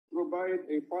provide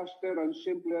a faster and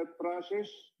simpler process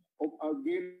of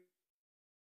availing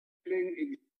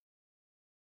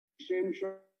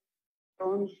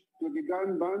exemptions to the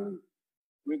gun ban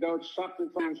without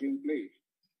sacrifice in place.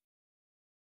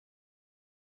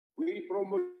 We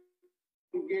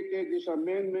promulgated this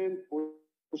amendment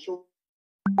pursuant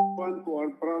to our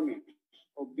promise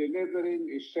of delivering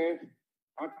a safe,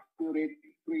 accurate,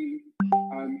 free,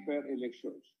 and fair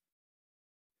elections.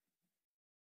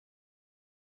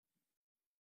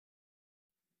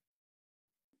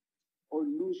 Or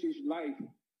lose his life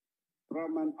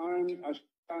from an armed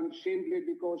assault simply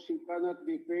because he cannot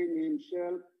defend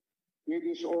himself with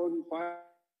his own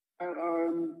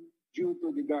firearm due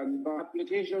to the gun ban.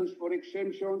 Applications for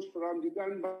exemptions from the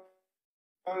gun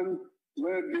ban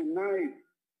were denied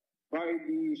by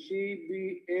the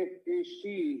CBFAC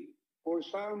for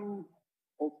some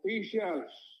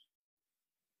officials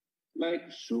like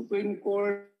Supreme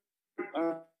Court,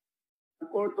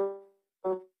 Court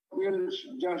of Appeals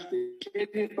Justice,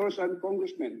 senators and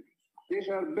congressmen. These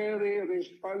are very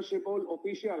responsible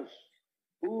officials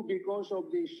who, because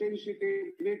of the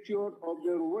sensitive nature of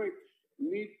their work,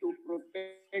 need to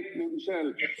protect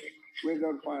themselves with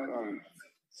their firearms.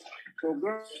 So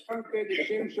granted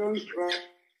exemptions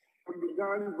from the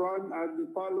gun ban are the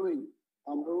following.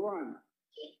 Number one,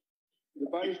 the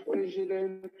Vice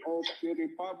President of the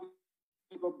Republic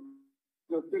of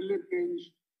the Philippines.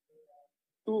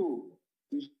 Two,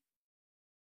 the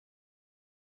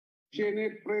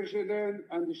Senate President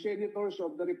and the Senators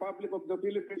of the Republic of the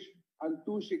Philippines, and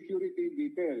two, security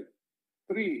detail.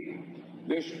 Three,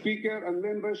 the Speaker and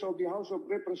members of the House of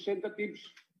Representatives,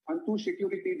 and two,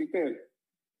 security detail.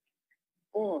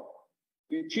 Four,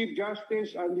 the Chief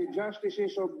Justice and the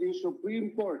Justices of the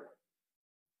Supreme Court,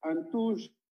 and two,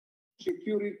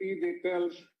 security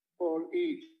details for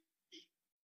each.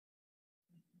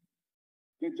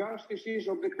 The Justices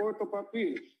of the Court of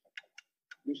Appeals,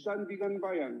 the Sandigan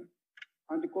Bayan,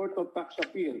 and the Court of Tax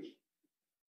Appeals.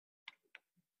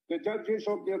 The judges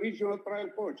of the regional trial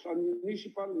courts and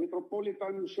municipal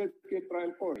metropolitan circuit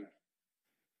trial court,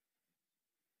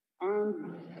 and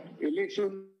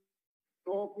election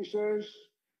officers,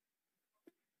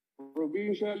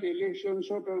 provincial election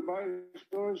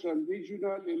supervisors, and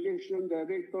regional election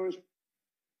directors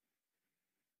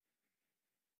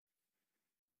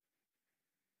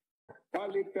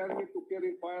valid permit to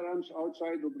carry firearms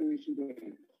outside of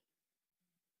residence.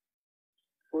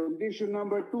 Condition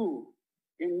number two,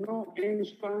 in no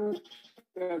instance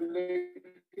shall they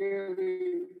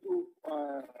carry two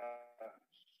firearms.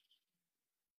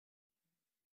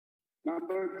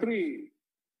 Number three,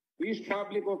 these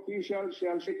public officials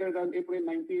shall later than April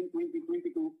 19,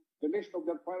 2022, the list of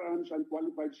their firearms and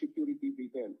qualified security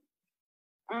detail.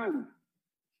 And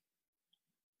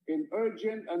in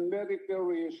urgent and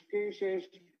meritorious cases,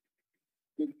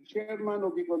 the chairman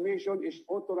of the commission is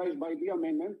authorized by the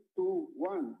amendment to,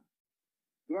 one,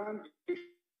 grant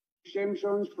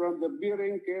exemptions from the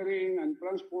bearing, carrying, and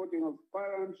transporting of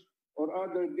firearms or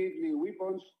other deadly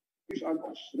weapons, which are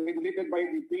regulated by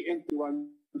the PNP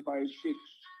 156.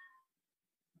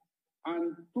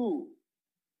 And two,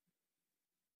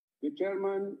 the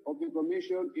chairman of the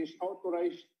commission is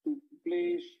authorized to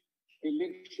place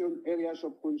election areas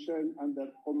of concern under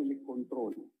COMELEC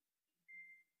control.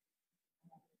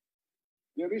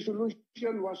 The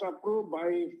resolution was approved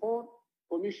by 4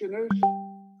 commissioners,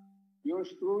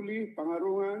 yours truly,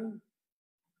 Pangarungan,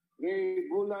 Ray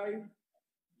Gulay,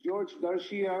 George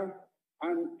Garcia,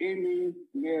 and Amy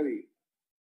Mary,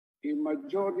 a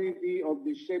majority of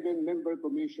the 7-member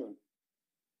commission.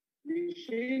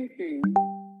 Dissenting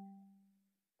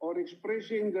or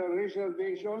expressing the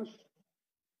reservations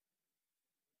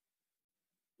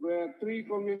were 3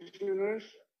 commissioners,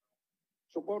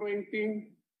 Socorro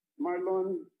Inting,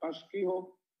 Marlon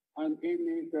Casquijo, and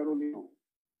Amy Perolino.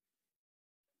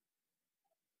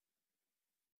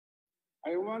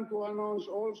 I want to announce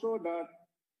also that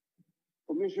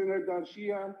Commissioner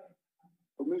Garcia,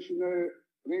 Commissioner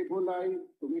Ray Bulay,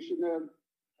 Commissioner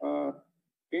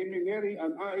Amy Mary,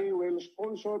 and I will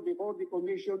sponsor before the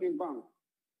commission in bank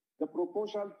the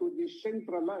proposal to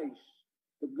decentralize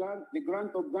the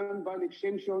grant of gun ban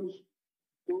exemptions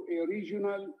to a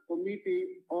regional committee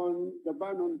on the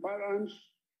ban on firearms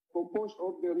composed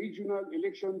of the regional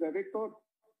election director,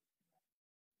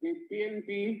 the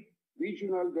PNP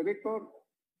regional director,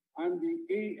 and the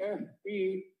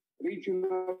AFP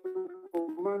regional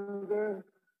commander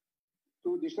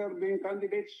to deserving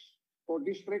candidates for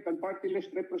district and party list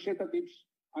representatives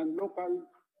and local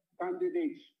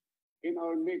candidates in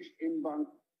our next in-bank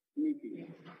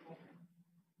meeting.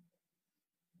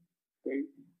 Okay.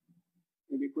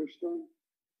 Any question?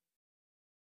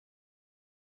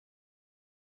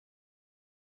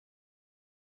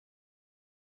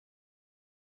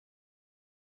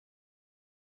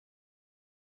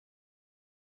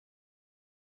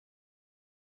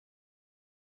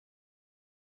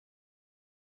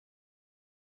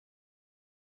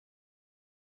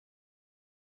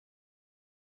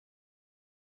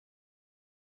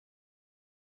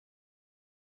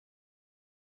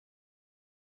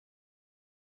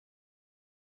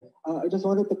 I just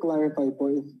wanted to clarify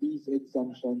po if these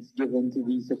exemptions given to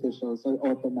these officials are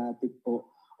automatic po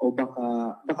o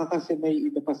baka kasi may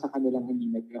iba pa sa kanilang hindi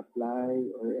nag-apply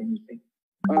or anything.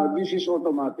 This is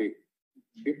automatic.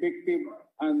 Effective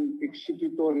and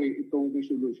executory itong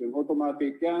resolution.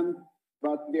 Automatic yan,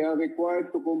 but they are required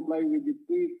to comply with the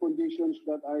three conditions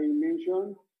that I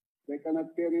mentioned. They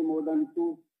cannot carry more than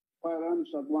 2 firearms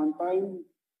at one time.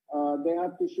 They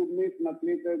have to submit not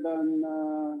later than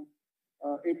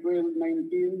April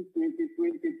 19,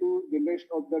 2022, the list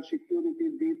of the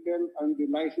security detail and the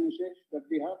licenses that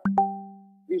they have.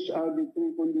 These are the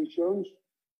three conditions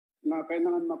na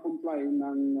kailangan ma-comply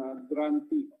ng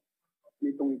grantee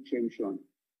nitong exemption.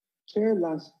 Sir,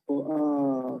 last po,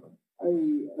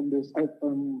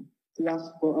 last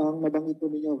po, ang nabanggit po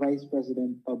ninyo, Vice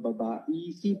President pababa.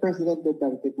 Si President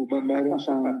Duterte po ba meron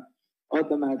siyang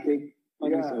automatic on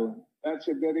his own? That's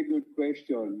a very good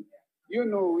question. You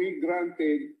know, we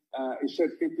granted a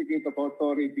certificate of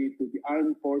authority to the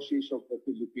armed forces of the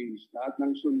Philippines. Lahat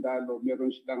ng sundalo,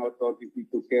 meron silang authority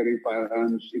to carry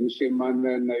firearms in the same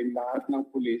manner na yung lahat ng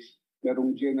police,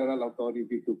 merong general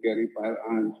authority to carry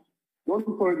firearms. Don't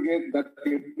forget that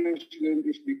the President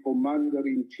is the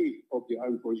Commander-in-Chief of the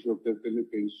Armed Forces of the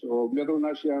Philippines. So meron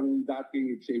na siyang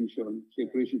dating exemption,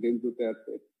 si President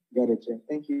Duterte. Got it, sir.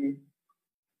 Thank you.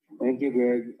 Thank you,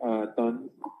 Greg. Ton?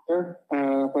 Sir,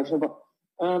 question po.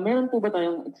 Meron po ba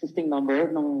tayong existing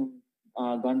number ng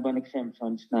gun ban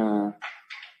exemptions na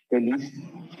released?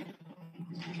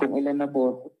 Kung ilan na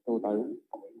po total?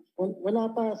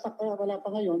 Wala pa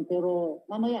ngayon, pero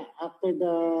mamaya after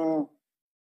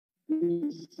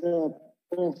this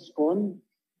press con,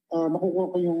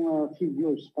 makukuha ko yung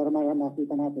figures para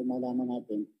makita natin, malaman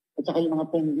natin. At saka yung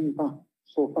mga pending pa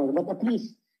so far. But at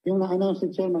least, yung na-announce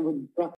ni Chairman would